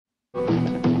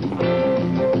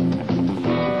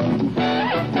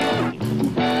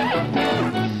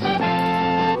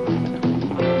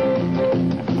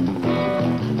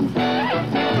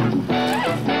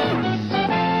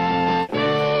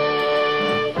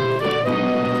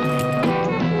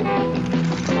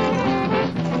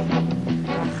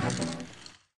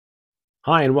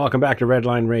Hi, and welcome back to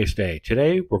Redline Race Day.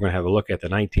 Today, we're going to have a look at the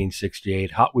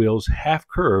 1968 Hot Wheels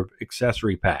half-curve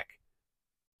accessory pack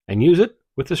and use it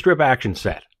with the strip action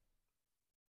set.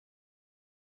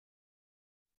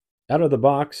 Out of the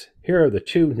box, here are the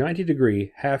two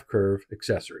 90-degree half-curve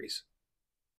accessories.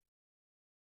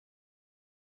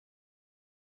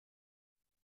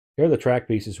 Here are the track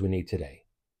pieces we need today.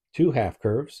 2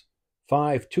 half-curves,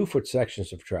 5 2-foot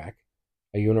sections of track,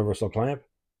 a universal clamp,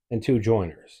 and 2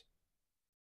 joiners.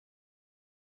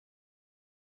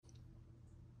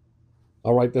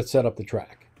 All right, let's set up the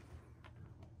track.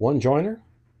 1 joiner.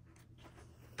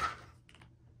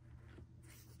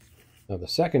 Now the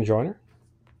second joiner.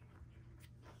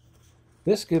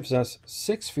 This gives us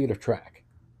 6 feet of track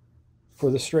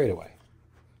for the straightaway.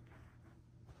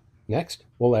 Next,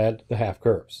 we'll add the half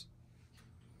curves.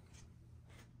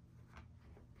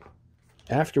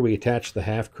 After we attach the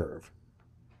half curve,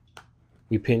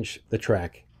 we pinch the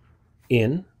track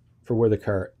in for where the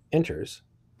car enters,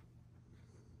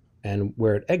 and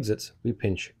where it exits, we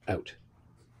pinch out.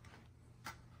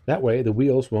 That way, the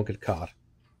wheels won't get caught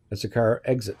as the car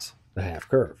exits the half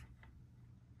curve.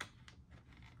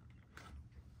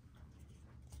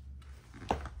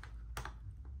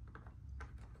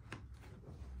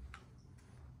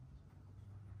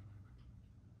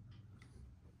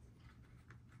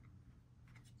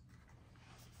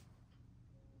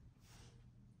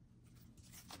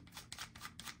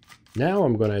 Now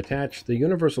I'm going to attach the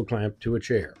universal clamp to a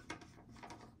chair.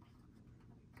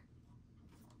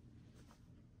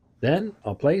 Then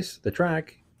I'll place the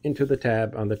track into the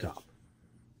tab on the top.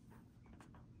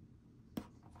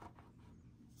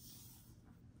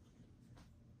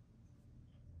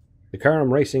 The car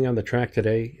I'm racing on the track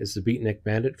today is the Beatnik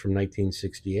Bandit from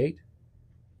 1968.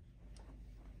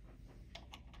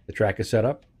 The track is set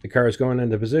up, the car is going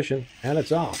into position, and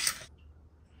it's off.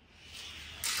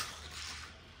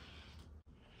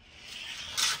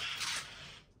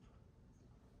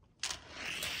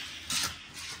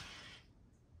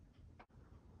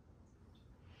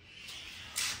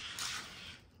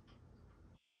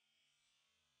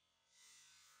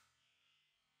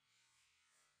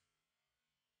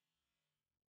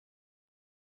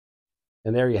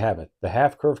 And there you have it, the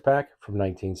half-curve pack from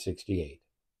 1968.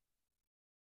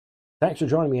 Thanks for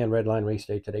joining me on Redline Race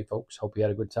Day today, folks. Hope you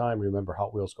had a good time. Remember,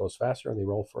 Hot Wheels goes faster and they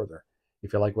roll further.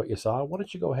 If you like what you saw, why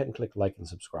don't you go ahead and click like and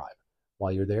subscribe.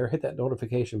 While you're there, hit that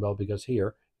notification bell, because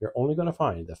here, you're only going to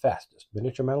find the fastest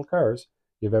miniature metal cars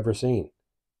you've ever seen.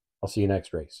 I'll see you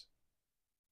next race.